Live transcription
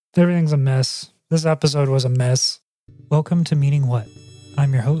Everything's a mess. This episode was a mess. Welcome to Meaning What?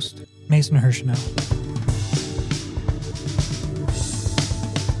 I'm your host, Mason Hirschnell.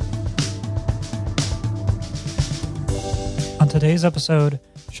 On today's episode,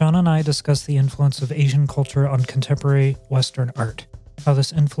 Sean and I discuss the influence of Asian culture on contemporary Western art, how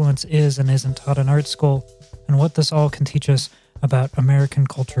this influence is and isn't taught in art school, and what this all can teach us about American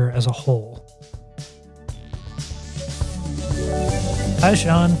culture as a whole. Hi,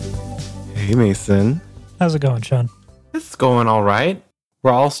 Sean. Hey, Mason. How's it going, Sean? It's going all right. We're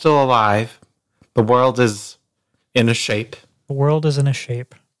all still alive. The world is in a shape. The world is in a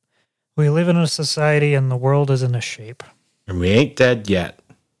shape. We live in a society and the world is in a shape. And we ain't dead yet.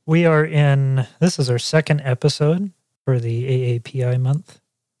 This is our second episode for the AAPI month.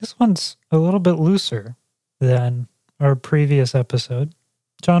 This one's a little bit looser than our previous episode.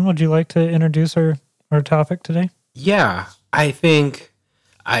 John, would you like to introduce our topic today? Yeah, I think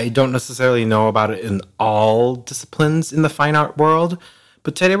I don't necessarily know about it in all disciplines in the fine art world,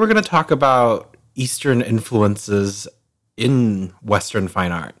 but today we're going to talk about Eastern influences in Western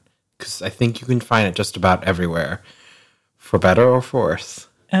fine art, because I think you can find it just about everywhere, for better or for worse.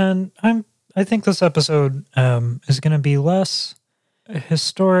 And I think this episode is going to be less a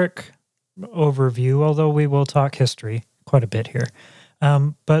historic overview, although we will talk history quite a bit here.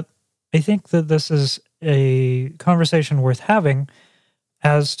 But I think that this is a conversation worth having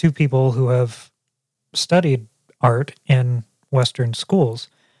as two people who have studied art in Western schools.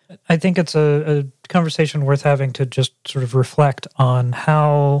 I think it's a conversation worth having to just sort of reflect on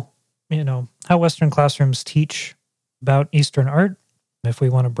how Western classrooms teach about Eastern art, if we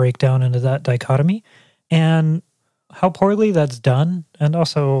want to break down into that dichotomy, and how poorly that's done, and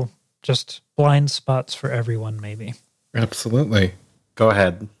also just blind spots for everyone, maybe. Absolutely. Go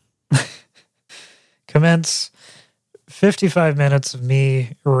ahead. Commence 55 minutes of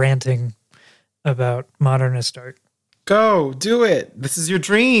me ranting about modernist art. Go, do it. This is your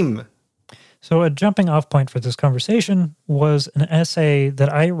dream. So a jumping off point for this conversation was an essay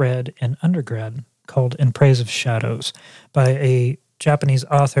that I read in undergrad called In Praise of Shadows by a Japanese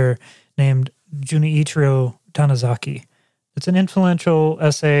author named Junichiro Tanizaki. It's an influential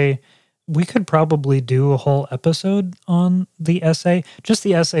essay. We could probably do a whole episode on the essay. Just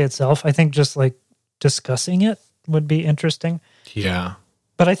the essay itself, I think just like discussing it would be interesting. Yeah.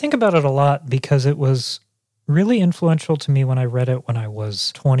 But I think about it a lot because it was really influential to me when I read it when I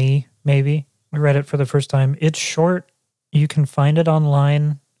was 20, maybe. I read it for the first time. It's short. You can find it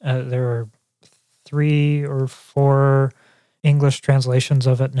online. There are 3 or 4 English translations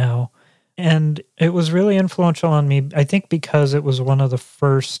of it now. And it was really influential on me, I think, because it was one of the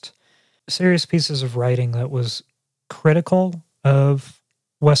first serious pieces of writing that was critical of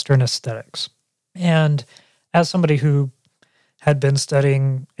Western aesthetics. And as somebody who had been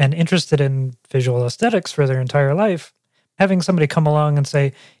studying and interested in visual aesthetics for their entire life, having somebody come along and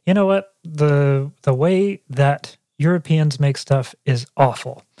say, you know what, the way that Europeans make stuff is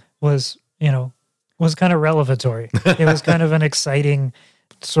awful was kind of revelatory. It was kind of an exciting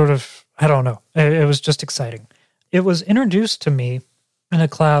sort of, I don't know, it was just exciting. It was introduced to me in a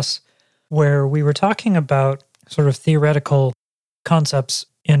class where we were talking about sort of theoretical concepts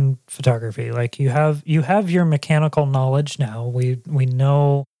in photography. Like you have your mechanical knowledge now. We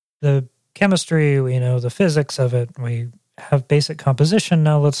know the chemistry, we know the physics of it. We have basic composition.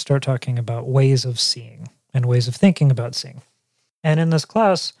 Now let's start talking about ways of seeing and ways of thinking about seeing. And in this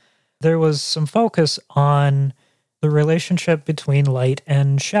class, there was some focus on the relationship between light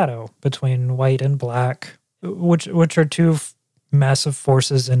and shadow, between white and black, which are two massive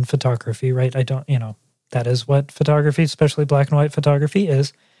forces in photography, right? That is what photography, especially black and white photography,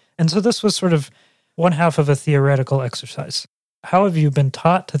 is. And so this was sort of one half of a theoretical exercise. How have you been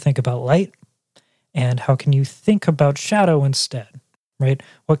taught to think about light? And how can you think about shadow instead, right?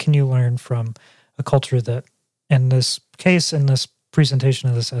 What can you learn from a culture that, in this case, in this presentation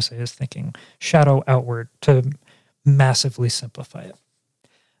of this essay, is thinking shadow outward, to massively simplify it?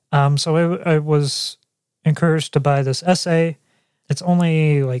 So I was encouraged to buy this essay. It's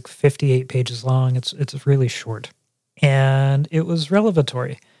only like 58 pages long. It's really short. And it was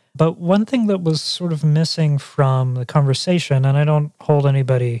revelatory. But one thing that was sort of missing from the conversation, and I don't hold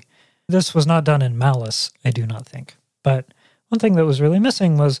anybody, this was not done in malice, I do not think. But one thing that was really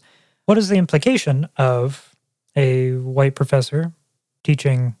missing was, what is the implication of a white professor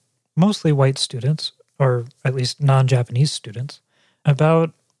teaching mostly white students, or at least non-Japanese students,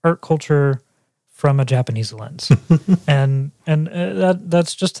 about art culture from a Japanese lens? and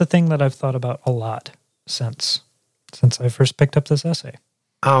that's just a thing that I've thought about a lot since I first picked up this essay.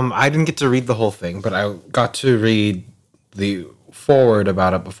 I didn't get to read the whole thing, but I got to read forward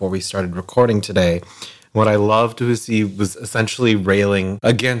about it before we started recording today. What I loved was he was essentially railing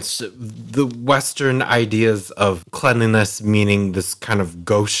against the Western ideas of cleanliness, meaning this kind of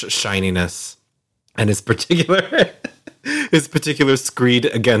gauche shininess, and his particular screed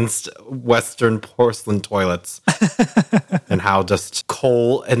against Western porcelain toilets, and how just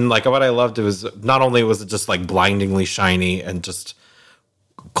coal, and like what I loved, it was not only was it just like blindingly shiny and just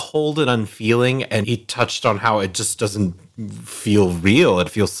cold and unfeeling, and he touched on how it just doesn't feel real. It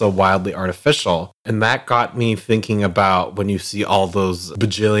feels so wildly artificial. And that got me thinking about when you see all those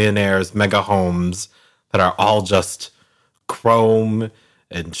bajillionaires mega homes that are all just chrome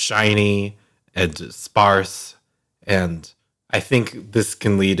and shiny and sparse. And I think this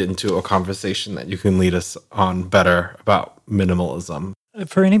can lead into a conversation that you can lead us on better about minimalism.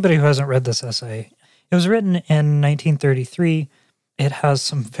 For anybody who hasn't read this essay, it was written in 1933. It has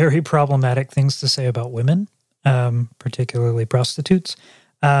some very problematic things to say about women, particularly prostitutes.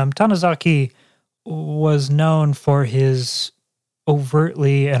 Tanizaki was known for his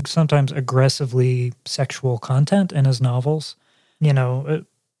overtly and sometimes aggressively sexual content in his novels. You know,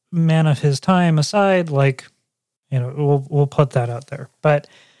 a man of his time aside, like, you know, we'll put that out there. But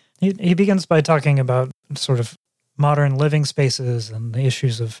he begins by talking about sort of modern living spaces and the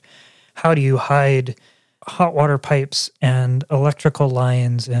issues of how do you hide hot water pipes and electrical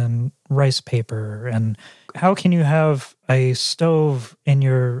lines and rice paper, and how can you have a stove in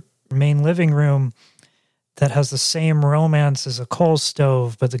your main living room that has the same romance as a coal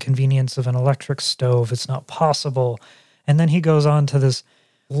stove, but the convenience of an electric stove? It's not possible. And then he goes on to this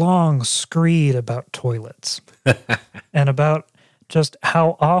long screed about toilets and about just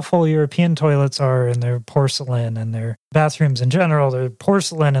how awful European toilets are, and their porcelain, and their bathrooms in general. They're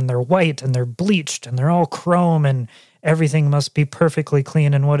porcelain and they're white and they're bleached and they're all chrome and everything must be perfectly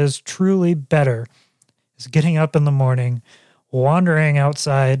clean. And what is truly better is getting up in the morning, wandering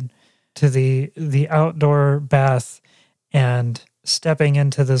outside to the outdoor bath and stepping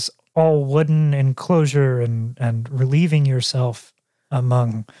into this all wooden enclosure and relieving yourself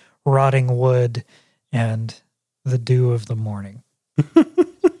among rotting wood and the dew of the morning.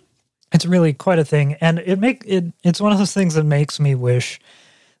 It's really quite a thing, and it's one of those things that makes me wish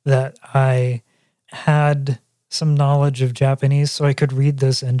that I had some knowledge of Japanese so I could read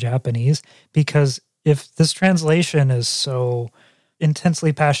this in Japanese, because if this translation is so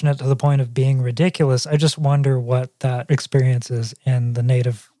intensely passionate to the point of being ridiculous, I just wonder what that experience is in the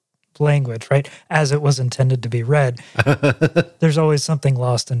native language, right? As it was intended to be read. There's always something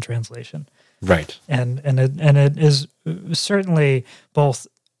lost in translation. Right. And it is certainly both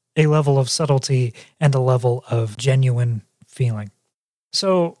a level of subtlety and a level of genuine feeling.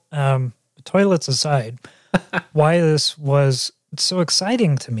 So, toilets aside, why this was so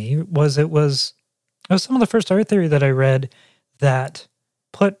exciting to me was it was some of the first art theory that I read that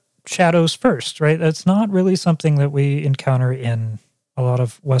put shadows first, right? It's not really something that we encounter in a lot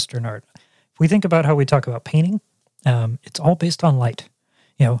of Western art. If we think about how we talk about painting, it's all based on light.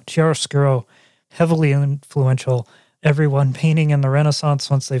 You know, chiaroscuro, heavily influential. Everyone painting in the Renaissance,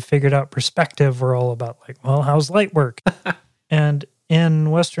 once they figured out perspective, were all about like, well, how's light work? And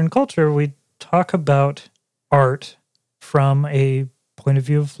in Western culture, we talk about art from a point of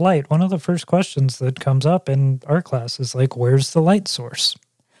view of light. One of the first questions that comes up in art class is like, where's the light source?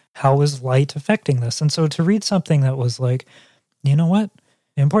 How is light affecting this? And so to read something that was like, you know what?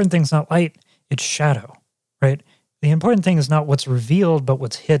 The important thing is not light, it's shadow, right? The important thing is not what's revealed, but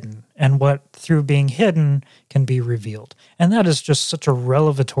what's hidden, and what through being hidden can be revealed. And that is just such a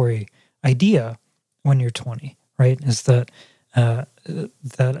revelatory idea when you're 20, right? Is that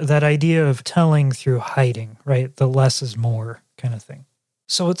that idea of telling through hiding, right? The less is more kind of thing.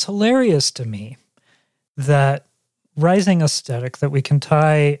 So it's hilarious to me that rising aesthetic that we can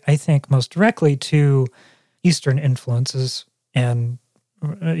tie, I think, most directly to Eastern influences and,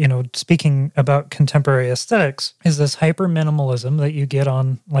 you know, speaking about contemporary aesthetics, is this hyper minimalism that you get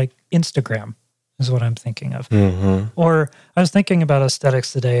on like Instagram is what I'm thinking of. Mm-hmm. Or I was thinking about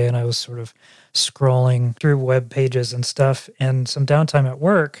aesthetics today, and I was sort of scrolling through web pages and stuff, and some downtime at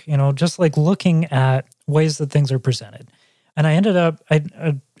work, you know, just like looking at ways that things are presented. And I ended up,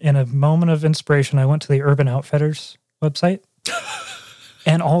 in a moment of inspiration, I went to the Urban Outfitters website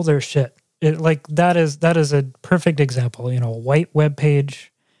and all their shit. That is a perfect example. You know, a white web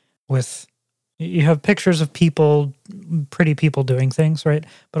page with, you have pictures of people, pretty people doing things, right?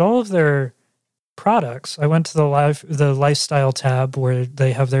 But all of their products, I went to the lifestyle tab where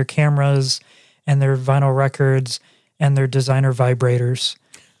they have their cameras and their vinyl records and their designer vibrators,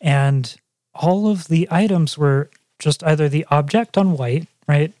 and all of the items were just either the object on white,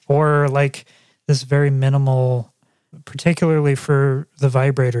 right, or like this very minimal particularly for the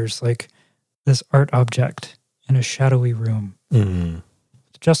vibrators, like this art object in a shadowy room.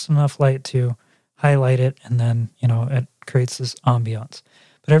 Just enough light to highlight it, and then, it creates this ambiance.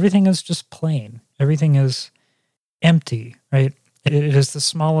 But everything is just plain. Everything is empty, right? It is the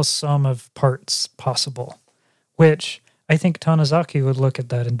smallest sum of parts possible, which I think Tanizaki would look at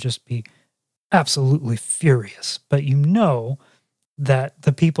that and just be absolutely furious. But that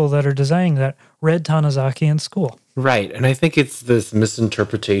the people that are designing that read Tanizaki in school. Right. And I think it's this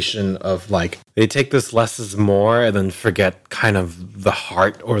misinterpretation of like, they take this less is more and then forget kind of the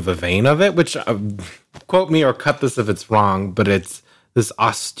heart or the vein of it, which quote me or cut this if it's wrong, but it's this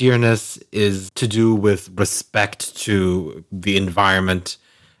austereness is to do with respect to the environment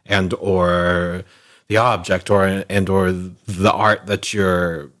and or the object or the art that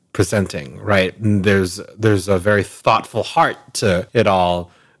you're presenting, right? And there's a very thoughtful heart to it all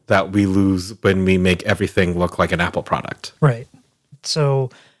that we lose when we make everything look like an Apple product. Right. So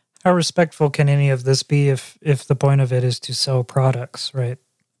how respectful can any of this be if the point of it is to sell products, right?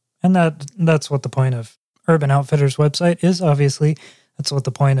 And that's what the point of Urban Outfitters website is, obviously. That's what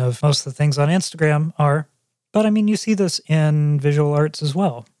the point of most of the things on Instagram are. But I mean, you see this in visual arts as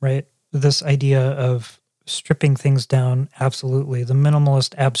well, right? This idea of stripping things down, absolutely. The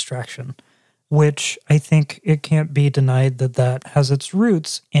minimalist abstraction, which I think it can't be denied that has its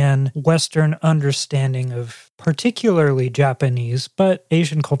roots in Western understanding of particularly Japanese, but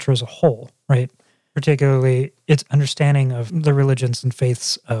Asian culture as a whole, right? Particularly its understanding of the religions and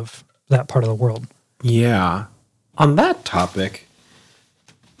faiths of that part of the world. Yeah. On that topic,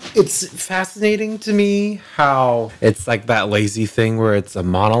 it's fascinating to me how it's like that lazy thing where it's a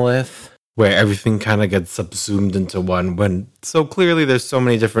monolith, where everything kind of gets subsumed into one, when so clearly there's so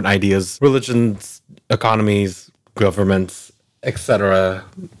many different ideas, religions, economies, governments, etc.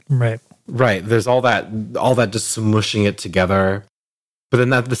 Right. Right. There's all that just smushing it together. But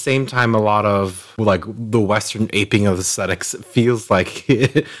then at the same time, a lot of like the Western aping of aesthetics feels like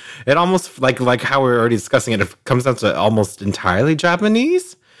it almost like how we're already discussing it. It comes down to almost entirely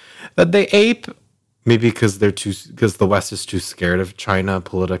Japanese that they ape, maybe because the West is too scared of China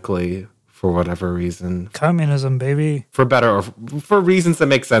politically for whatever reason. Communism, baby. For better or for reasons that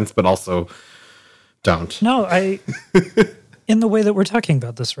make sense, but also don't. No, in the way that we're talking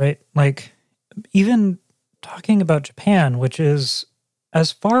about this, right? Like even talking about Japan, which is,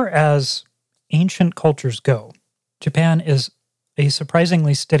 as far as ancient cultures go, Japan is a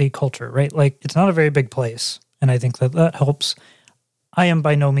surprisingly steady culture, right? Like, it's not a very big place, and I think that helps. I am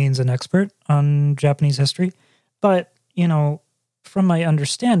by no means an expert on Japanese history, but, from my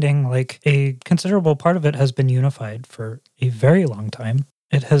understanding, like, a considerable part of it has been unified for a very long time.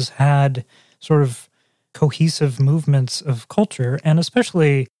 It has had sort of cohesive movements of culture, and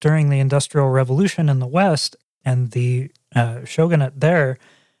especially during the Industrial Revolution in the West and the shogunate there,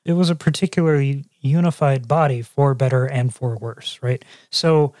 it was a particularly unified body for better and for worse, right?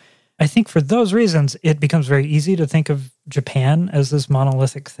 So I think for those reasons, it becomes very easy to think of Japan as this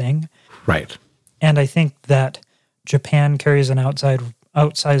monolithic thing. Right. And I think that Japan carries an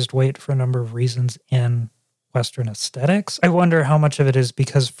outsized weight for a number of reasons in Western aesthetics. I wonder how much of it is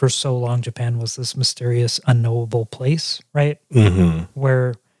because for so long Japan was this mysterious, unknowable place, right? Mm-hmm.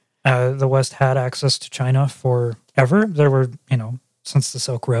 Where the West had access to China forever. There were, since the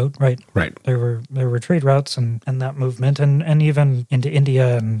Silk Road, right? Right. There were trade routes and that movement and even into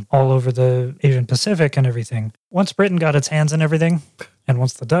India and all over the Asian Pacific and everything. Once Britain got its hands in everything, and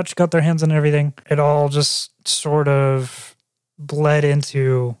once the Dutch got their hands in everything, it all just sort of bled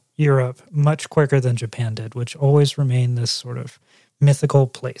into Europe much quicker than Japan did, which always remained this sort of mythical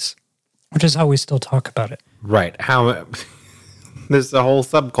place, which is how we still talk about it. Right. How there's a whole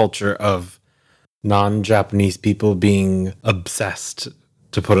subculture of non-Japanese people being obsessed,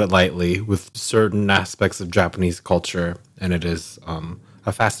 to put it lightly, with certain aspects of Japanese culture, and it is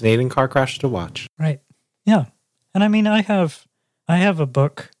a fascinating car crash to watch. Right. Yeah. And I mean, I have a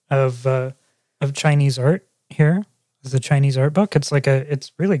book of Chinese art here. It's a Chinese art book.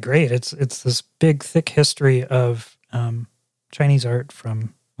 It's really great. It's this big, thick history of Chinese art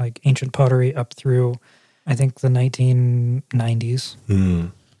from like ancient pottery up through, I think, the 1990s.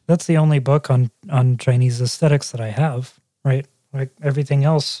 Mm. That's the only book on Chinese aesthetics that I have, right? Like everything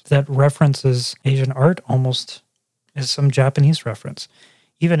else that references Asian art almost is some Japanese reference,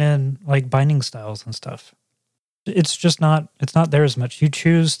 even in like binding styles and stuff. It's not there as much. You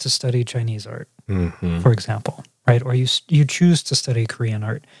choose to study Chinese art, for example, right? Or you choose to study Korean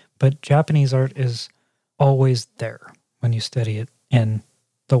art, but Japanese art is always there when you study it in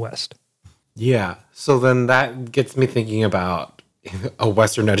the West. Yeah. So then that gets me thinking about a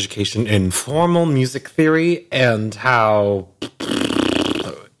Western education in formal music theory and how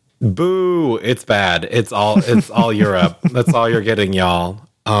boo, it's bad. It's all Europe. That's all you're getting, y'all.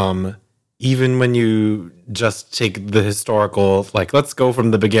 Even when you just take the historical, like, let's go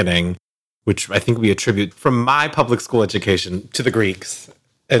from the beginning, which I think we attribute from my public school education to the Greeks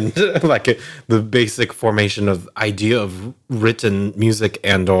and like the basic formation of idea of written music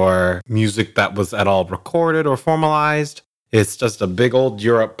and or music that was at all recorded or formalized. It's just a big old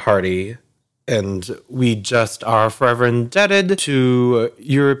Europe party. And we just are forever indebted to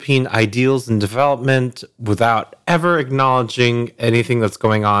European ideals and development without ever acknowledging anything that's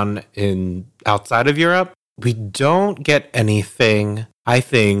going on in outside of Europe. We don't get anything, I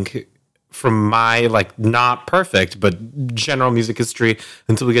think, from my, like, not perfect, but general music history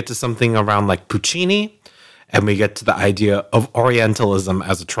until we get to something around, like, Puccini, and we get to the idea of Orientalism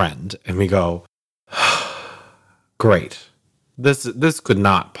as a trend. And we go, great. This could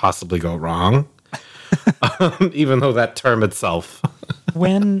not possibly go wrong, even though that term itself.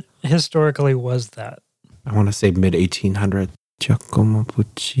 When historically was that? I want to say mid 1800s. Giacomo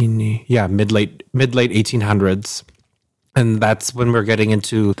Puccini. Yeah, mid late 1800s. And that's when we're getting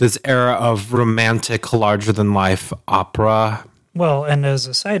into this era of romantic, larger than life opera. Well, and as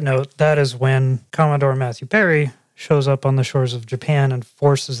a side note, that is when Commodore Matthew Perry shows up on the shores of Japan and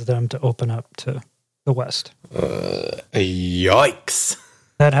forces them to open up to the West. Yikes.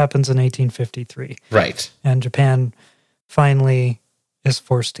 That happens in 1853. Right. And Japan finally is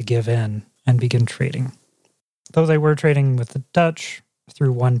forced to give in and begin trading. Though they were trading with the Dutch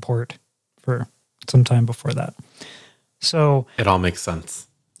through one port for some time before that. So it all makes sense.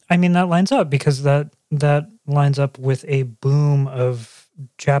 I mean, that lines up because that lines up with a boom of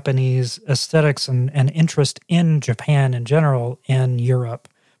Japanese aesthetics and interest in Japan in general and Europe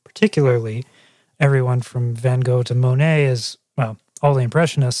particularly. Everyone from Van Gogh to Monet is, well, all the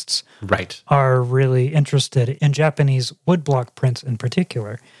Impressionists right. are really interested in Japanese woodblock prints in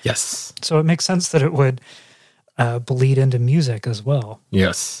particular. Yes. So it makes sense that it would bleed into music as well.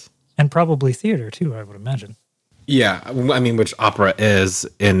 Yes. And probably theater too, I would imagine. Yeah, I mean, which opera is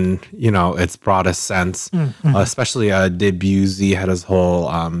in, its broadest sense. Mm-hmm. Especially Debussy had his whole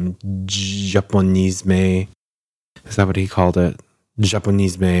Japonisme. Is that what he called it?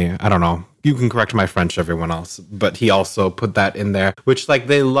 Japonisme. I don't know. You can correct my French, everyone else. But he also put that in there, which, like,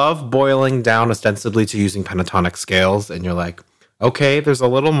 they love boiling down ostensibly to using pentatonic scales. And you're like, okay, there's a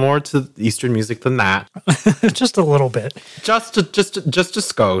little more to Eastern music than that. Just a little bit. Just a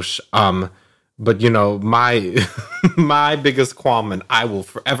skosh. But, my my biggest qualm, and I will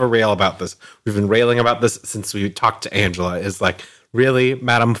forever rail about this, we've been railing about this since we talked to Angela, is like, really,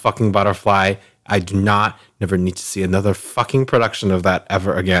 Madame fucking Butterfly, I do never need to see another fucking production of that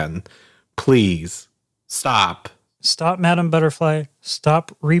ever again. Please, stop. Stop, Madame Butterfly.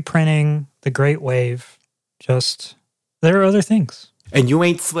 Stop reprinting The Great Wave. Just, there are other things. And you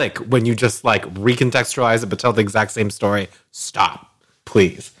ain't slick when you just, like, recontextualize it but tell the exact same story. Stop,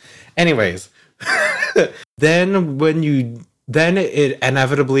 please. Anyways. Then it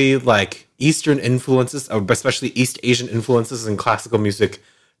inevitably, like, Eastern influences, especially East Asian influences in classical music,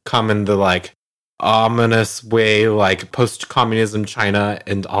 come in the, like, ominous way, like post-communism China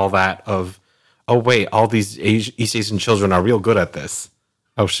and all that of, oh wait, all these East Asian children are real good at this.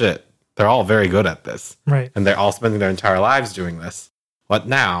 Oh shit, they're all very good at this. Right. And they're all spending their entire lives doing this. What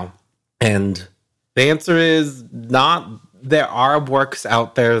now? And the answer is not. There are works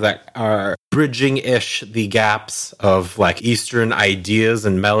out there that are bridging-ish the gaps of, like, Eastern ideas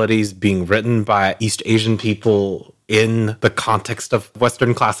and melodies being written by East Asian people in the context of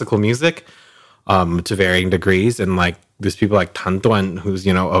Western classical music, to varying degrees. And, like, there's people like Tan Duan, who's,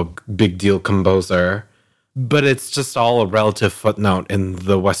 a big deal composer. But it's just all a relative footnote in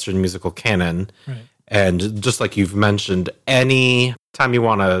the Western musical canon. Right. And just like you've mentioned, any time you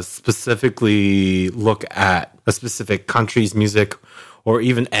want to specifically look at a specific country's music or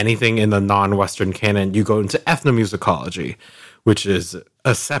even anything in the non-Western canon, you go into ethnomusicology, which is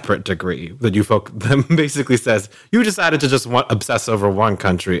a separate degree that that basically says you decided to just obsess over one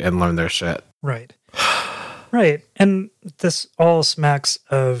country and learn their shit. Right. Right. And this all smacks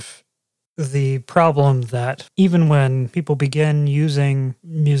of the problem that even when people begin using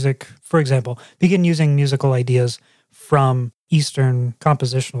music, for example, begin using musical ideas from Eastern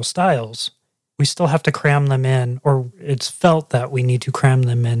compositional styles, we still have to cram them in, or it's felt that we need to cram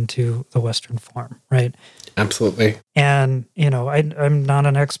them into the Western form, right? Absolutely. And, I'm not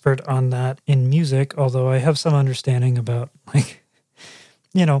an expert on that in music, although I have some understanding about, like,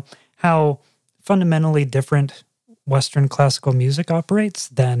 how fundamentally different Western classical music operates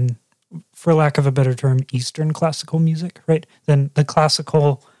than for lack of a better term, Eastern classical music, right? Than the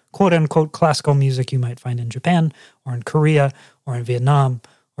classical, quote unquote, classical music you might find in Japan or in Korea or in Vietnam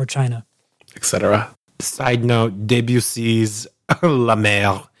or China, etc. Side note, Debussy's La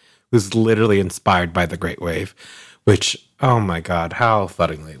Mer was literally inspired by the Great Wave, which, oh my God, how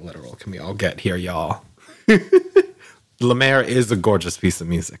thuddingly literal can we all get here, y'all? La Mer is a gorgeous piece of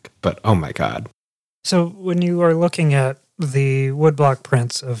music, but oh my God. So when you are looking at the woodblock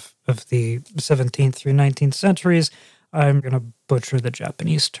prints of the 17th through 19th centuries, I'm going to butcher the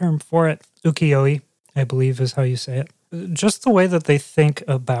Japanese term for it. Ukiyo-e, I believe is how you say it. Just the way that they think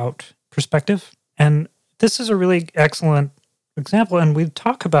about perspective. And this is a really excellent example. And we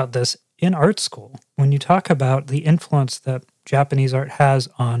talk about this in art school. When you talk about the influence that Japanese art has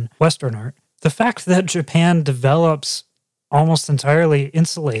on Western art, the fact that Japan develops almost entirely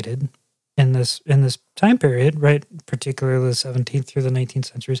insulated in this time period, right, particularly the 17th through the 19th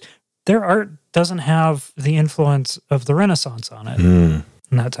centuries, their art doesn't have the influence of the Renaissance on it in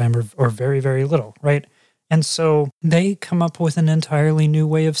that time, or very, very little, right? And so they come up with an entirely new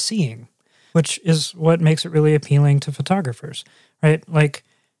way of seeing, which is what makes it really appealing to photographers, right? Like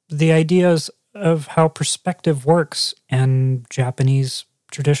the ideas of how perspective works in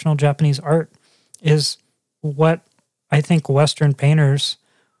traditional Japanese art is what I think Western painters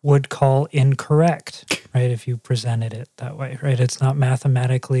would call incorrect, right? If you presented it that way, right? It's not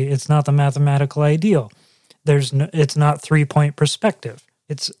the mathematical ideal. It's not 3-point perspective.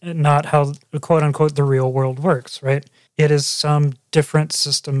 It's not how, quote unquote, the real world works, right? It is some different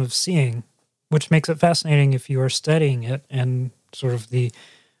system of seeing, which makes it fascinating if you are studying it and sort of the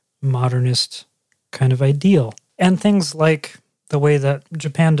modernist kind of ideal. And things like the way that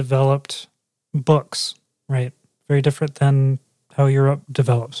Japan developed books, right? Very different than how Europe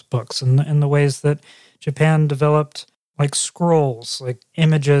develops books, and the ways that Japan developed like scrolls, like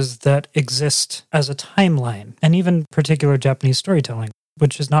images that exist as a timeline, and even particular Japanese storytelling,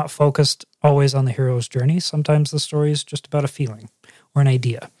 which is not focused always on the hero's journey. Sometimes the story is just about a feeling or an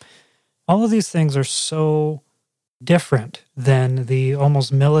idea. All of these things are so different than the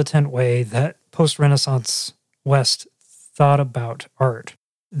almost militant way that post-Renaissance West thought about art.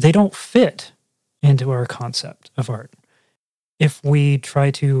 They don't fit into our concept of art if we try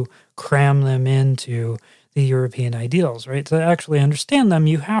to cram them into the European ideals, right? To actually understand them,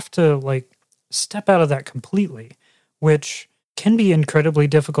 you have to like step out of that completely, which can be incredibly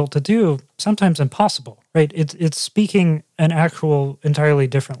difficult to do, sometimes impossible, right? It's speaking an actual entirely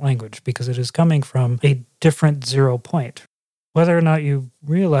different language because it is coming from a different 0 point. Whether or not you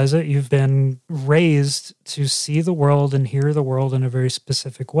realize it, you've been raised to see the world and hear the world in a very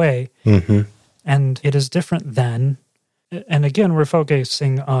specific way. Mm-hmm. And it is different than, and again, we're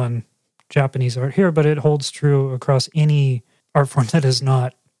focusing on Japanese art here, but it holds true across any art form that is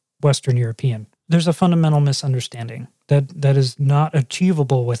not Western European. There's a fundamental misunderstanding that is not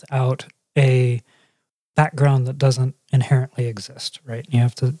achievable without a background that doesn't inherently exist, right? You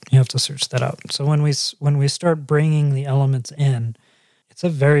have to search that out. So when we start bringing the elements in, it's a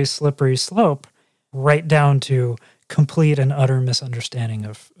very slippery slope right down to complete and utter misunderstanding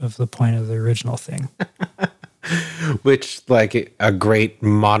of the point of the original thing. Which, like, a great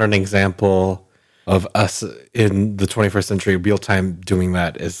modern example of us in the 21st century real time doing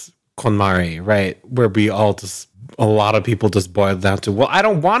that is KonMari, right? Where a lot of people just boil down to, well, I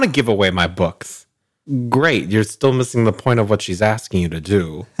don't want to give away my books. Great, you're still missing the point of what she's asking you to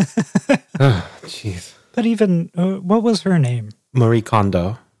do. Oh, jeez. But even, what was her name? Marie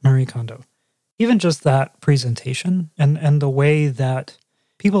Kondo. Marie Kondo. Even just that presentation and the way that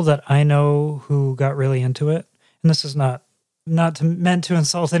people that I know who got really into it, and this is not meant to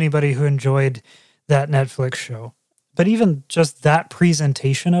insult anybody who enjoyed that Netflix show, but even just that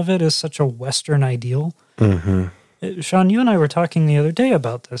presentation of it is such a Western ideal. Mm-hmm. Sean, you and I were talking the other day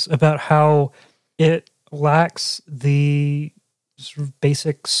about this, about how it lacks the sort of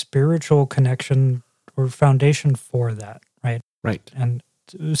basic spiritual connection or foundation for that, right? Right. And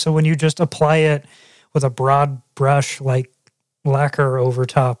so when you just apply it with a broad brush like lacquer over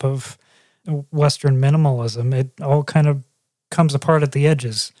top of Western minimalism, it all kind of comes apart at the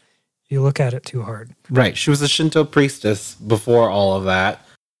edges. You look at it too hard. Right. She was a Shinto priestess before all of that.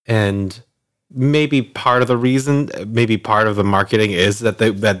 And maybe part of the reason, maybe part of the marketing is that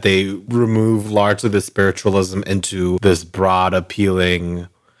they remove largely the spiritualism into this broad, appealing,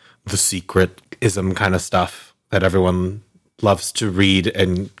 The Secret-ism kind of stuff that everyone loves to read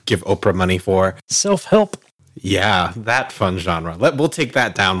and give Oprah money for. Self-help. Yeah, that fun genre. We'll take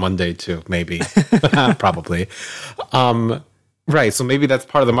that down one day too, maybe. Probably. Right, so maybe that's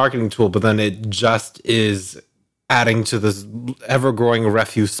part of the marketing tool, but then it just is adding to this ever-growing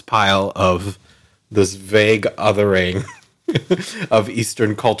refuse pile of this vague othering of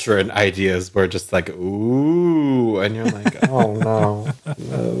Eastern culture and ideas. We're just like, ooh, and you're like, oh no.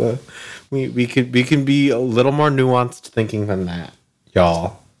 We can be a little more nuanced thinking than that,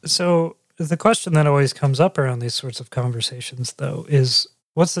 y'all. So the question that always comes up around these sorts of conversations, though, is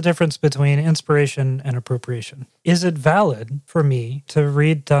what's the difference between inspiration and appropriation? Is it valid for me to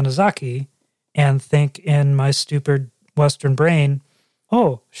read Tanizaki and think in my stupid Western brain,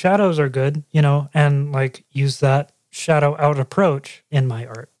 oh, shadows are good, and like use that shadow out approach in my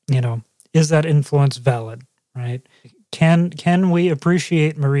art, Is that influence valid, right? Can we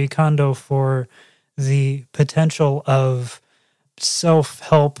appreciate Marie Kondo for the potential of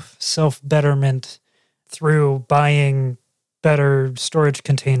self-help, self-betterment through buying better storage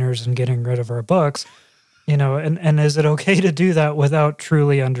containers and getting rid of our books, and is it okay to do that without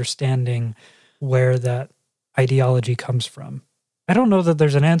truly understanding where that ideology comes from? I don't know that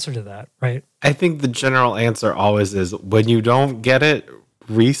there's an answer to that, right? I think the general answer always is when you don't get it,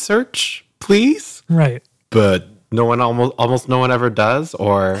 research, please. Right. But almost no one ever does,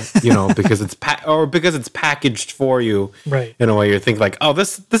 or because it's because it's packaged for you, right? In a way you think like, oh,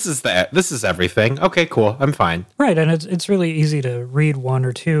 this is everything. Okay, cool, I'm fine. Right, and it's really easy to read one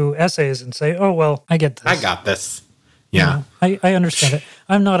or two essays and say, oh well, I get this. I got this. Yeah, I understand it.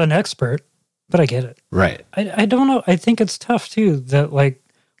 I'm not an expert, but I get it. Right. I don't know. I think it's tough too that like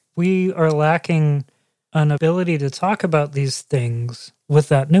we are lacking an ability to talk about these things with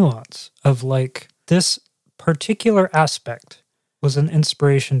that nuance of like this particular aspect was an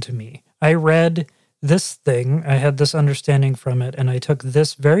inspiration to me. I read this thing, I had this understanding from it, and I took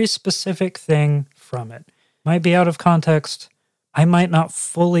this very specific thing from it. Might be out of context. I might not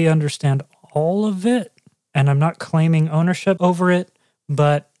fully understand all of it, and I'm not claiming ownership over it,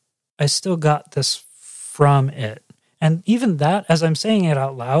 but I still got this from it. And even that, as I'm saying it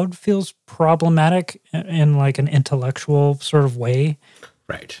out loud, feels problematic in like an intellectual sort of way.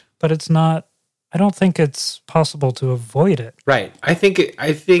 Right. But it's not, I don't think it's possible to avoid it. Right. I think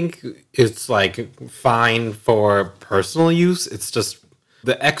it's like fine for personal use. It's just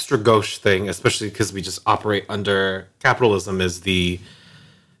the extra gauche thing, especially because we just operate under capitalism, is the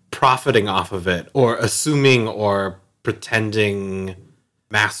profiting off of it or assuming or pretending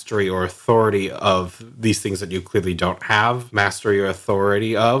mastery or authority of these things that you clearly don't have mastery or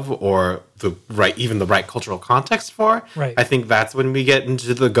authority of, or even the right cultural context for. Right. I think that's when we get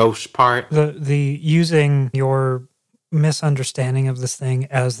into the gauche part. The using your misunderstanding of this thing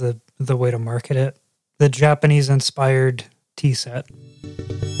as the way to market it. The Japanese inspired tea set.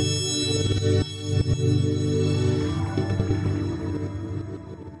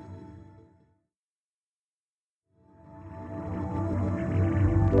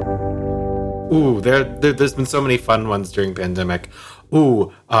 Ooh, there's been so many fun ones during pandemic.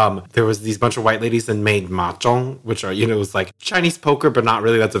 Ooh, there was these bunch of white ladies that made mahjong, which are, it was like Chinese poker, but not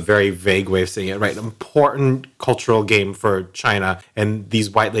really. That's a very vague way of saying it, right? An important cultural game for China. And these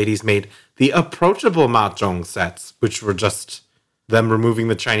white ladies made the approachable mahjong sets, which were just them removing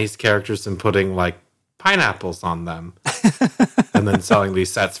the Chinese characters and putting like pineapples on them. And then selling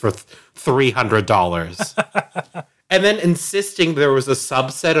these sets for $300. And then insisting there was a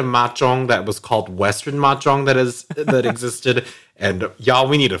subset of mahjong that was called Western mahjong that existed. And y'all,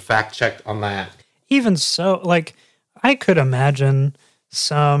 we need a fact check on that. Even so, like, I could imagine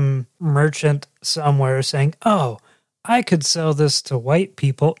some merchant somewhere saying, oh, I could sell this to white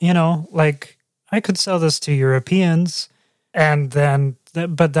people, like I could sell this to Europeans, and then,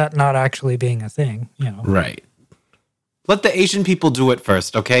 but that not actually being a thing, Right. Let the Asian people do it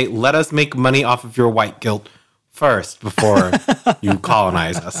first, okay? Let us make money off of your white guilt first before you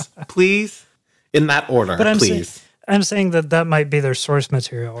colonize us. Please? In that order, but please. I'm saying that might be their source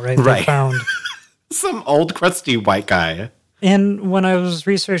material, right? Right. They found some old crusty white guy. And when I was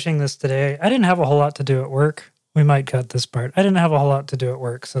researching this today, I didn't have a whole lot to do at work. We might cut this part. I didn't have a whole lot to do at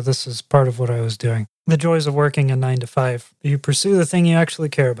work, so this is part of what I was doing. The joys of working a 9 to 5. You pursue the thing you actually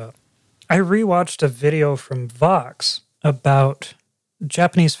care about. I rewatched a video from Vox about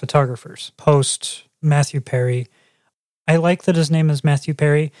Japanese photographers post Matthew Perry. I like that his name is Matthew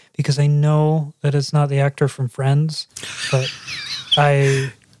Perry because I know that it's not the actor from Friends, but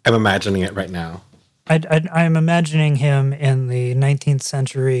I'm imagining it right now. I'm imagining him in the 19th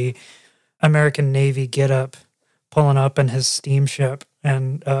century American Navy getup, pulling up in his steamship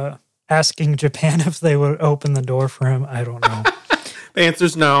and asking Japan if they would open the door for him. I don't know. The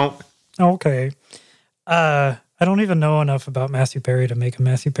answer's no. Okay. I don't even know enough about Matthew Perry to make a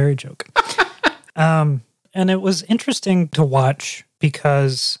Matthew Perry joke. And it was interesting to watch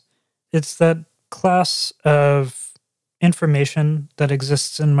because it's that class of information that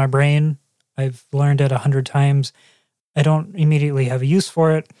exists in my brain. I've learned it 100 times. I don't immediately have a use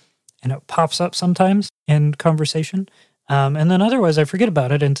for it, and it pops up sometimes in conversation. And then otherwise, I forget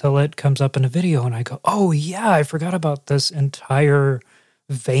about it until it comes up in a video, and I go, oh, yeah, I forgot about this entire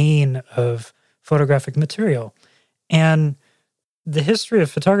vein of photographic material. And the history of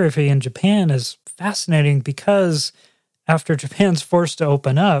photography in Japan is fascinating because after Japan's forced to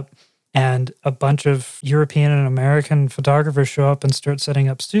open up and a bunch of European and American photographers show up and start setting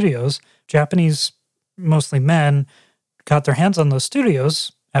up studios, Japanese, mostly men, got their hands on those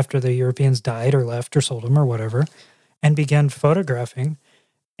studios after the Europeans died or left or sold them or whatever, and began photographing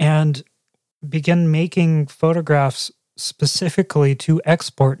and began making photographs specifically to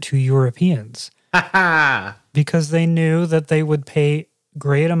export to Europeans. Because they knew that they would pay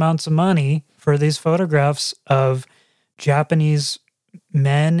great amounts of money for these photographs of Japanese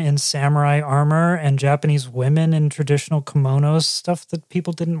men in samurai armor and Japanese women in traditional kimonos, stuff that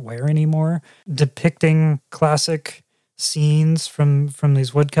people didn't wear anymore, depicting classic scenes from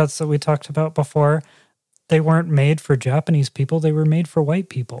these woodcuts that we talked about before. They weren't made for Japanese people. They were made for white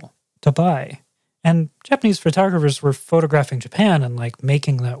people to buy. And Japanese photographers were photographing Japan and like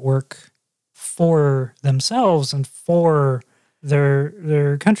making that work for themselves and for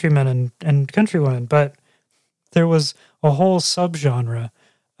their countrymen and countrywomen. But there was a whole subgenre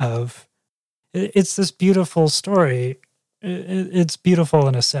of, it's this beautiful story. It's beautiful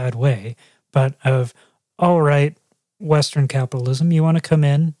in a sad way, but of, all right, Western capitalism, you want to come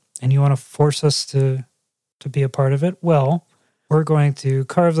in and you want to force us to be a part of it? Well, we're going to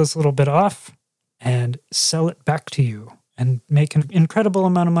carve this little bit off and sell it back to you and make an incredible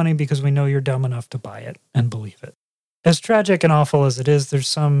amount of money because we know you're dumb enough to buy it and believe it. As tragic and awful as it is, there's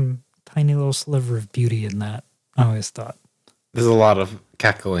some tiny little sliver of beauty in that, I always thought. There's a lot of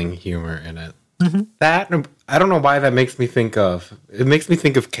cackling humor in it. Mm-hmm. That, I don't know why that makes me think of. It makes me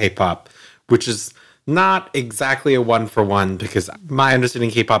think of K-pop, which is not exactly a one-for-one, because my understanding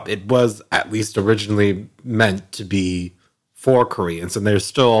of K-pop, it was at least originally meant to be for Koreans, and there's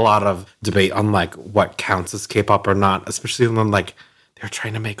still a lot of debate on like what counts as K-pop or not, especially when like they're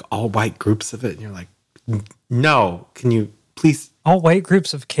trying to make all white groups of it, and you're like, no, can you please? All white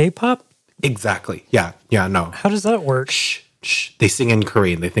groups of K-pop? Exactly. Yeah, no. How does that work? Shh. They sing in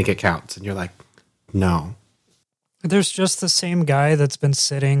Korean. They think it counts, and you're like, no. There's just the same guy that's been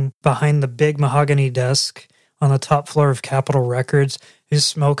sitting behind the big mahogany desk on the top floor of Capitol Records who's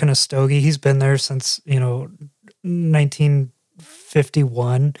smoking a stogie. He's been there since,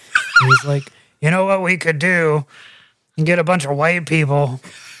 1951. And he's like, you know what we could do? And get a bunch of white people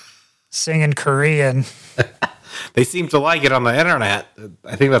singing Korean. They seem to like it on the internet.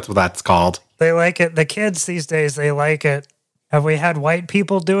 I think that's what that's called. They like it. The kids these days, they like it. Have we had white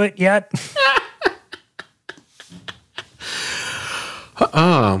people do it yet?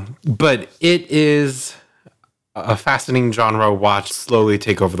 But it is a fascinating genre watch slowly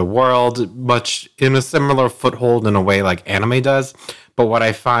take over the world, much in a similar foothold in a way like anime does. But what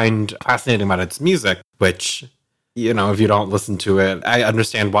I find fascinating about its music, which, if you don't listen to it, I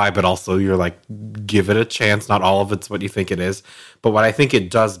understand why, but also you're like, give it a chance. Not all of it's what you think it is. But what I think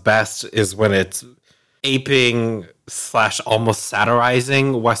it does best is when it's aping / almost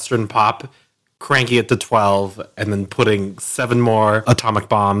satirizing Western pop, cranking it to 12, and then putting 7 more atomic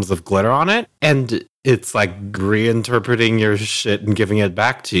bombs of glitter on it. And it's like reinterpreting your shit and giving it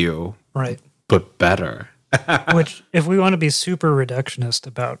back to you. Right. But better. Which, if we want to be super reductionist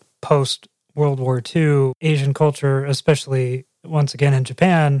about post-World War II Asian culture, especially, once again, in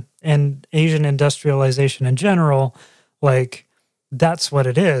Japan, and Asian industrialization in general, like, that's what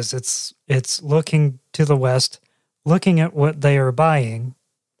it is. It's looking to the West, looking at what they are buying,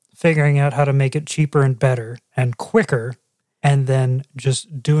 figuring out how to make it cheaper and better and quicker, and then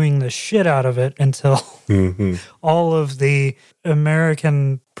just doing the shit out of it until all of the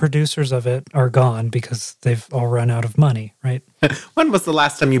American producers of it are gone because they've all run out of money, right? When was the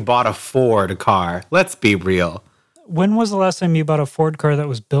last time you bought a Ford car? Let's be real. When was the last time you bought a Ford car that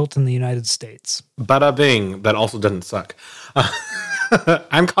was built in the United States? Bada bing. That also doesn't suck.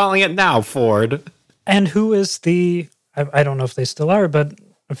 I'm calling it now, Ford. And who is I don't know if they still are, but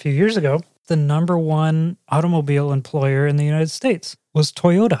a few years ago, the number one automobile employer in the United States was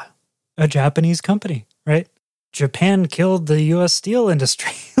Toyota, a Japanese company, right? Japan killed the U.S. steel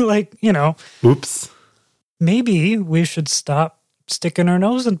industry. Oops. Maybe we should stop sticking our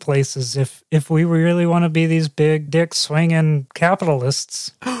nose in places if we really want to be these big dick swinging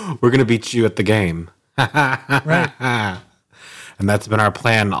capitalists. We're going to beat you at the game. Right. And that's been our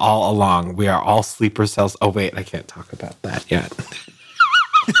plan all along. We are all sleeper cells. Oh, wait, I can't talk about that yet.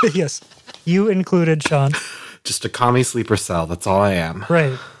 Yes, you included, Sean. Just a commie sleeper cell. That's all I am.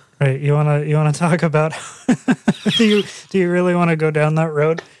 Right. You wanna talk about do you really want to go down that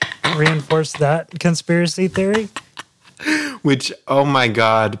road? Reinforce that conspiracy theory? Which, oh my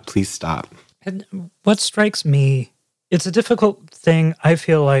God, please stop. And what strikes me, it's a difficult thing, I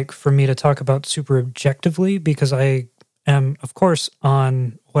feel like, for me to talk about super objectively because I am, of course,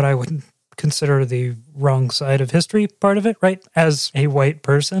 on what I would consider the wrong side of history part of it, right? As a white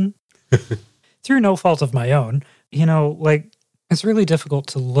person, through no fault of my own, like, it's really difficult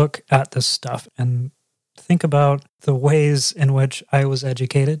to look at this stuff and think about the ways in which I was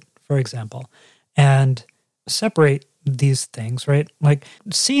educated, for example, and separate these things, right? Like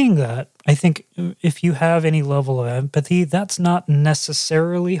seeing that, I think if you have any level of empathy, that's not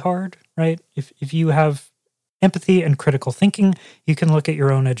necessarily hard, right? If you have empathy and critical thinking, you can look at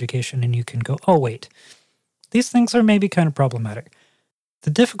your own education and you can go, oh, wait, these things are maybe kind of problematic. The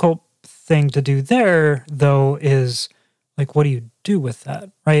difficult thing to do there, though, is like, what do you do with that,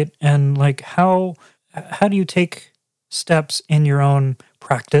 right? And like, how do you take steps in your own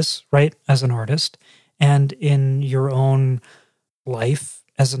practice, right, as an artist, and in your own life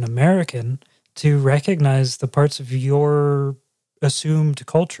as an American to recognize the parts of your assumed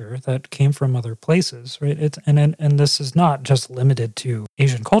culture that came from other places, right? And this is not just limited to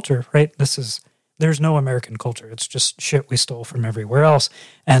Asian culture, right? There's no American culture. It's just shit we stole from everywhere else,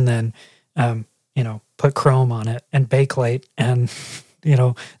 and then put chrome on it and bakelite, and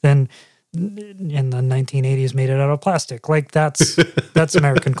then in the 1980s made it out of plastic. Like that's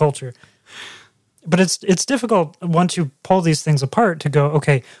American culture. But it's difficult once you pull these things apart to go,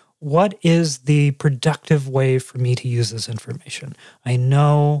 okay, what is the productive way for me to use this information? I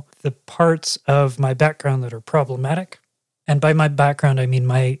know the parts of my background that are problematic. And by my background, I mean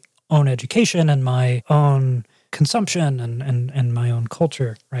my own education and my own consumption and my own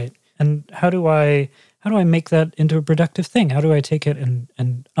culture, right? And how do I make that into a productive thing? How do I take it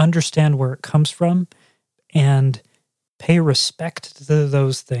and understand where it comes from and pay respect to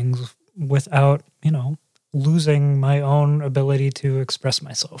those things without, losing my own ability to express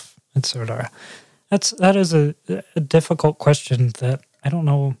myself, etc. That is a difficult question that I don't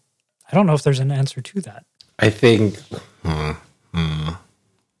know if there's an answer to that. I think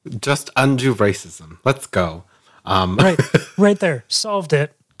just undo racism. Let's go. Right there. Solved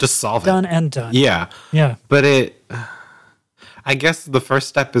it. Just solve it. Done and done. Yeah. Yeah. But I guess the first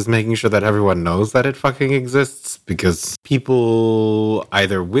step is making sure that everyone knows that it fucking exists, because people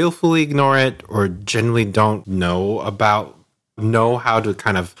either willfully ignore it or generally don't know how to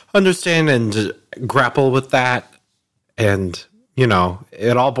kind of understand and grapple with that. And,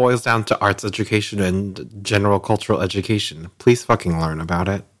 it all boils down to arts education and general cultural education. Please fucking learn about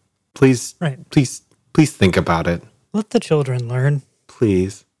it. Please, please think about it. Let the children learn.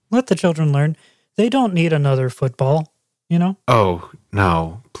 Please. Let the children learn. They don't need another football. Oh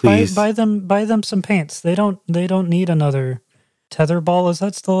no! Please buy them some paints. They don't need another tetherball. Is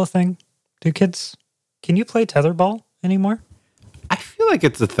that still a thing? Can you play tetherball anymore? I feel like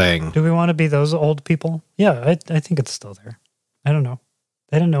it's a thing. Do we want to be those old people? Yeah, I think it's still there. I don't know.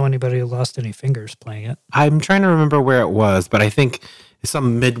 I didn't know anybody who lost any fingers playing it. I'm trying to remember where it was, but I think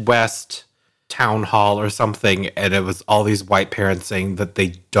some Midwest town hall or something, and it was all these white parents saying that they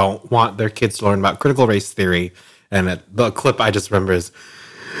don't want their kids to learn about critical race theory. And the clip I just remember is,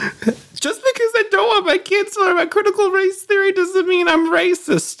 just because I don't want my kids to learn about critical race theory doesn't mean I'm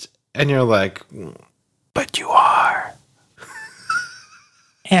racist. And you're like, but you are.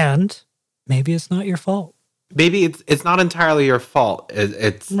 And maybe it's not your fault. Maybe it's not entirely your fault.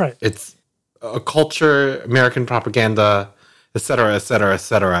 It's a culture, American propaganda, et cetera, et cetera, et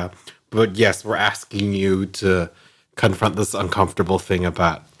cetera. But yes, we're asking you to confront this uncomfortable thing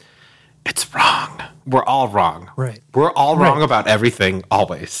about it's wrong. We're all wrong. Right. We're all wrong about everything,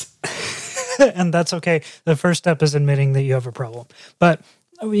 always. And that's okay. The first step is admitting that you have a problem. But,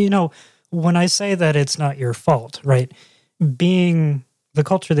 when I say that it's not your fault, right, being the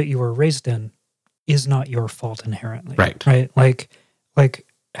culture that you were raised in is not your fault inherently. Right. Right? Like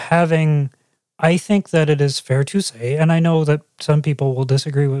having, I think that it is fair to say, and I know that some people will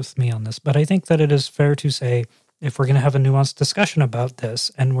disagree with me on this, but I think that it is fair to say, if we're going to have a nuanced discussion about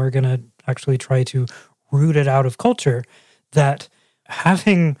this and we're going to actually try to root it out of culture, that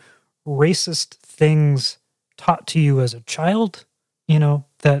having racist things taught to you as a child,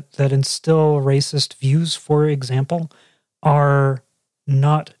 that instill racist views, for example, are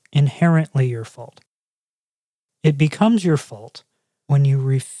not inherently your fault. It becomes your fault when you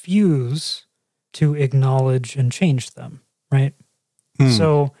refuse to acknowledge and change them, right?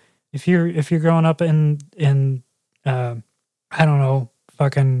 So if you're growing up in I don't know,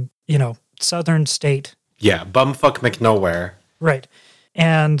 fucking, southern state, Yeah, bumfuck McNowhere. Right.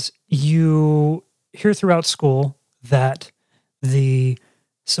 And you hear throughout school that the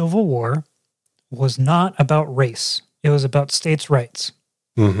Civil War was not about race. It was about states' rights.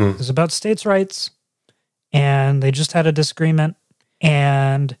 Mm-hmm. It was about states' rights, and they just had a disagreement,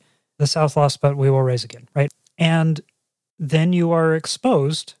 and the South lost, but we will rise again, right? And then you are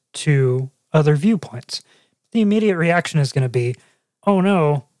exposed to other viewpoints. The immediate reaction is going to be, oh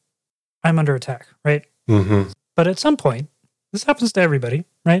no, I'm under attack, right? Mm-hmm. But at some point, this happens to everybody,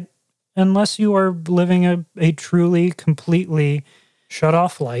 right? Unless you are living a truly, completely shut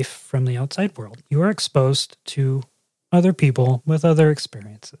off life from the outside world, you are exposed to other people with other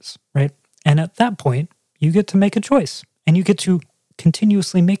experiences, right? And at that point, you get to make a choice, and you get to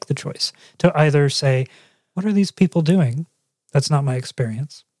continuously make the choice to either say, what are these people doing? That's not my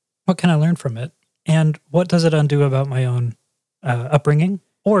experience. What can I learn from it? And what does it undo about my own upbringing?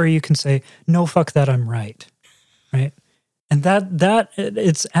 Or you can say, no, fuck that, I'm right, right? And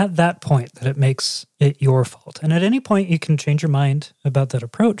it's at that point that it makes it your fault. And at any point, you can change your mind about that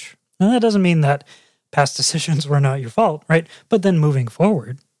approach. And that doesn't mean that past decisions were not your fault, right? But then moving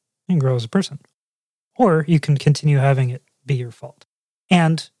forward, you can grow as a person. Or you can continue having it be your fault.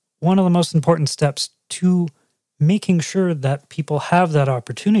 And one of the most important steps to making sure that people have that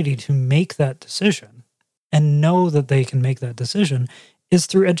opportunity to make that decision and know that they can make that decision is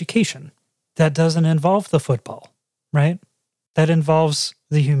through education. That doesn't involve the football, right? That involves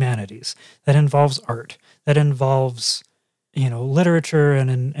the humanities. That involves art. That involves, literature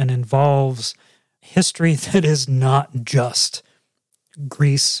and involves history that is not just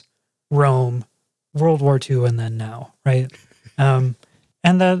Greece, Rome, World War II, and then now, right? And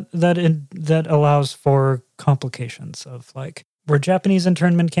that allows for complications of like, were Japanese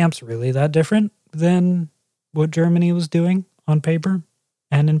internment camps really that different than what Germany was doing on paper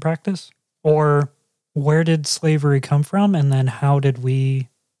and in practice? Or where did slavery come from? And then how did we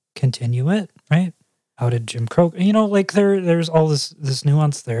continue it, right? How did Jim Crow, there's all this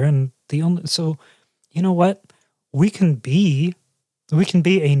nuance there. And so you know what? We can be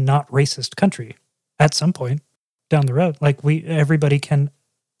a not racist country at some point down the road. Like everybody can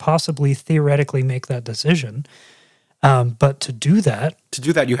possibly theoretically make that decision. But to do that,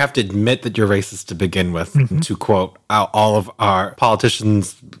 you have to admit that you're racist to begin with. Mm-hmm. To quote all of our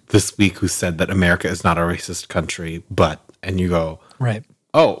politicians this week who said that America is not a racist country, and you go, right?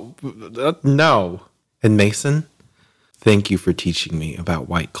 Oh, no. And Mason, thank you for teaching me about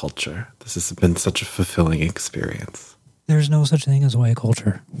white culture. This has been such a fulfilling experience. There's no such thing as white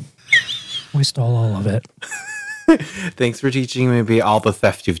culture. We stole all of it. Thanks for teaching me all the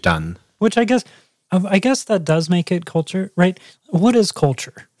theft you've done. Which I guess that does make it culture, right? What is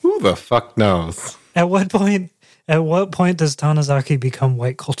culture? Who the fuck knows? At what point does Tanizaki become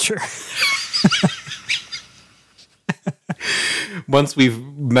white culture? Once we've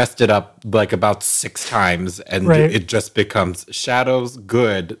messed it up like about 6 times and right. It just becomes shadows,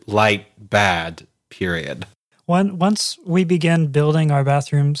 good, light, bad, period. Once we begin building our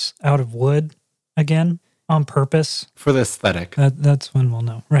bathrooms out of wood again on purpose. For the aesthetic. That's when we'll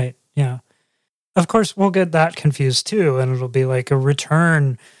know. Right. Yeah. Of course, we'll get that confused too, and it'll be like a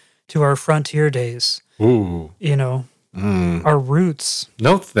return to our frontier days. Ooh. Our roots.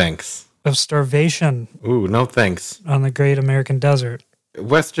 No thanks. Of starvation. Ooh, no thanks. On the great American desert.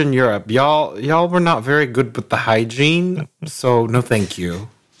 Western Europe, y'all were not very good with the hygiene, so no thank you.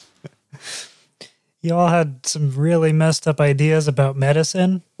 Y'all had some really messed up ideas about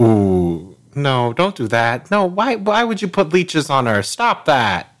medicine. Ooh, no, don't do that. No, why would you put leeches on her? Stop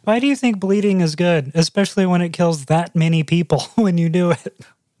that. Why do you think bleeding is good, especially when it kills that many people when you do it?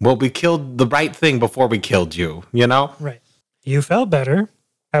 Well, we killed the right thing before we killed you, you know? Right. You felt better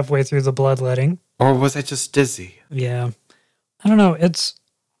halfway through the bloodletting. Or was I just dizzy? Yeah. I don't know.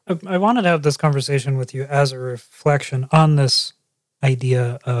 I wanted to have this conversation with you as a reflection on this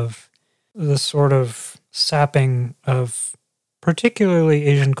idea of the sort of sapping of particularly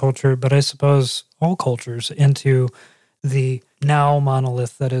Asian culture, but I suppose all cultures, into the now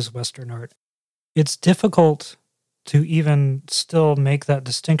monolith that is Western art. It's difficult to even still make that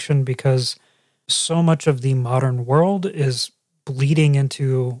distinction because so much of the modern world is bleeding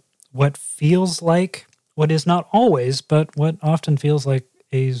into what feels like, what is not always, but what often feels like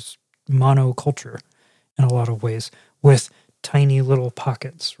a monoculture in a lot of ways, with tiny little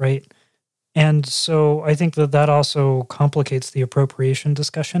pockets, right? And so I think that also complicates the appropriation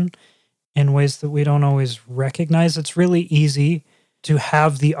discussion in ways that we don't always recognize. It's really easy to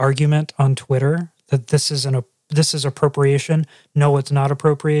have the argument on Twitter that this is appropriation. No, it's not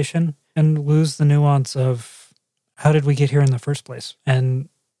appropriation, and lose the nuance of how did we get here in the first place? And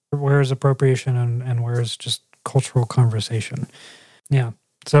where is appropriation and where is just cultural conversation. Yeah.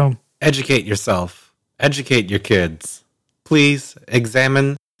 So educate yourself. Educate your kids. Please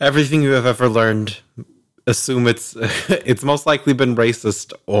examine everything you have ever learned. Assume it's most likely been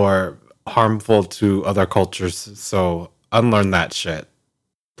racist or harmful to other cultures. So unlearn that shit.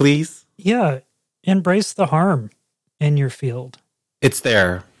 Please. Yeah. Embrace the harm in your field. It's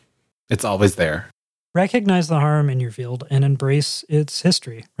there. It's always there. Recognize the harm in your field and embrace its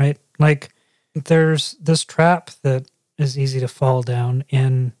history, right? Like, there's this trap that is easy to fall down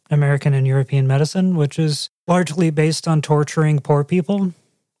in American and European medicine, which is largely based on torturing poor people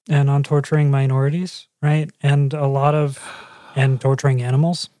and on torturing minorities, right? And torturing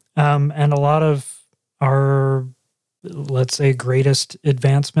animals. And a lot of our, let's say, greatest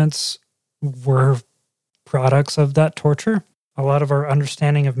advancements were products of that torture. A lot of our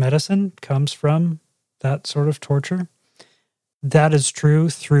understanding of medicine comes from that sort of torture. That is true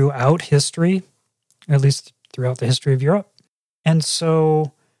throughout history, at least throughout the history of Europe. And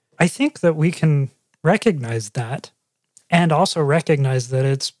so I think that we can recognize that and also recognize that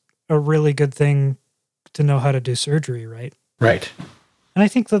it's a really good thing to know how to do surgery, right? Right. And I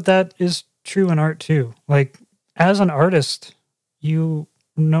think that that is true in art too. Like, as an artist, no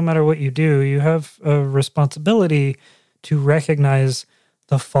matter what you do, you have a responsibility to recognize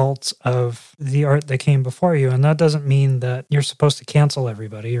the faults of the art that came before you. And that doesn't mean that you're supposed to cancel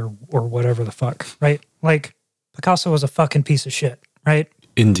everybody or whatever the fuck, right? Like, Picasso was a fucking piece of shit, right?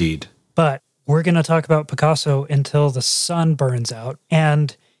 Indeed. But we're going to talk about Picasso until the sun burns out.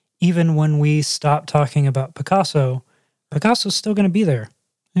 And even when we stop talking about Picasso, Picasso's still going to be there.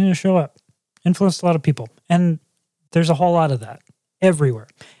 He's going to show up. Influenced a lot of people. And there's a whole lot of that everywhere.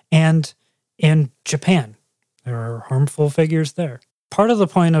 And in Japan, there are harmful figures there. Part of the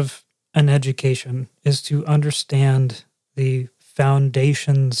point of an education is to understand the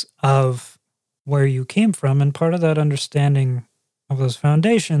foundations of where you came from. And part of that understanding of those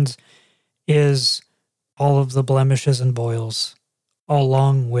foundations is all of the blemishes and boils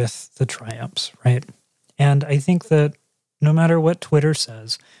along with the triumphs, right? And I think that no matter what Twitter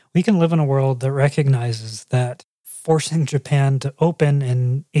says, we can live in a world that recognizes that forcing Japan to open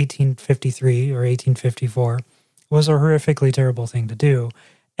in 1853 or 1854 was a horrifically terrible thing to do,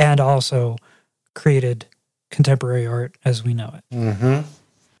 and also created contemporary art as we know it. Mm-hmm.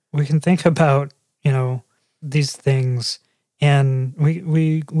 We can think about, these things, and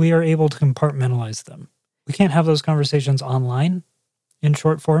we are able to compartmentalize them. We can't have those conversations online in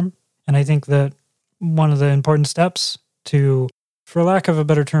short form, and I think that one of the important steps to, for lack of a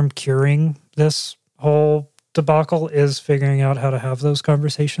better term, curing this whole debacle is figuring out how to have those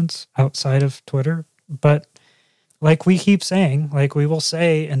conversations outside of Twitter. But like we keep saying, like we will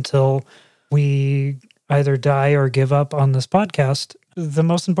say until we either die or give up on this podcast, the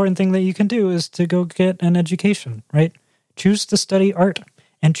most important thing that you can do is to go get an education, right? Choose to study art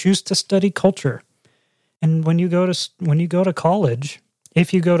and choose to study culture. And when you go to college,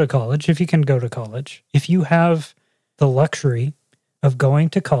 if you can go to college, if you have the luxury of going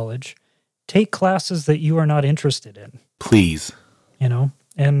to college, take classes that you are not interested in. Please.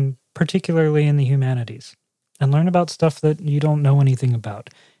 And particularly in the humanities. And learn about stuff that you don't know anything about.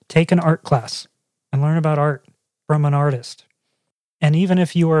 Take an art class and learn about art from an artist. And even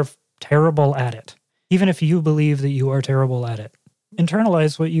if you are terrible at it, even if you believe that you are terrible at it,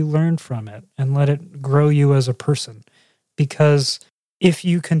 internalize what you learned from it and let it grow you as a person. Because if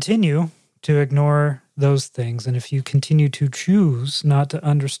you continue to ignore those things, and if you continue to choose not to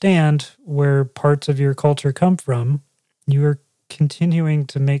understand where parts of your culture come from, you are continuing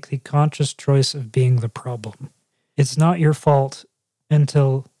to make the conscious choice of being the problem. It's not your fault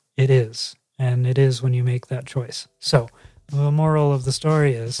until it is, and it is when you make that choice. So, the moral of the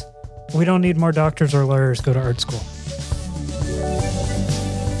story is, we don't need more doctors or lawyers to go to art school.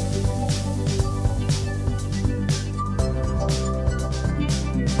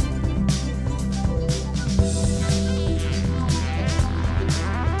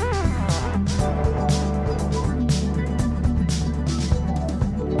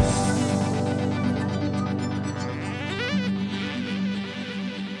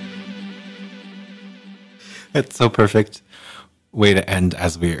 It's so perfect way to end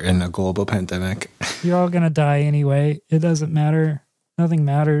as we're in a global pandemic. You're all going to die anyway. It doesn't matter. Nothing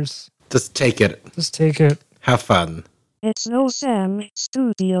matters. Just take it. Just take it. Have fun. It's No Sam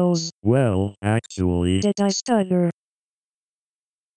Studios. Well, actually, Did I stutter?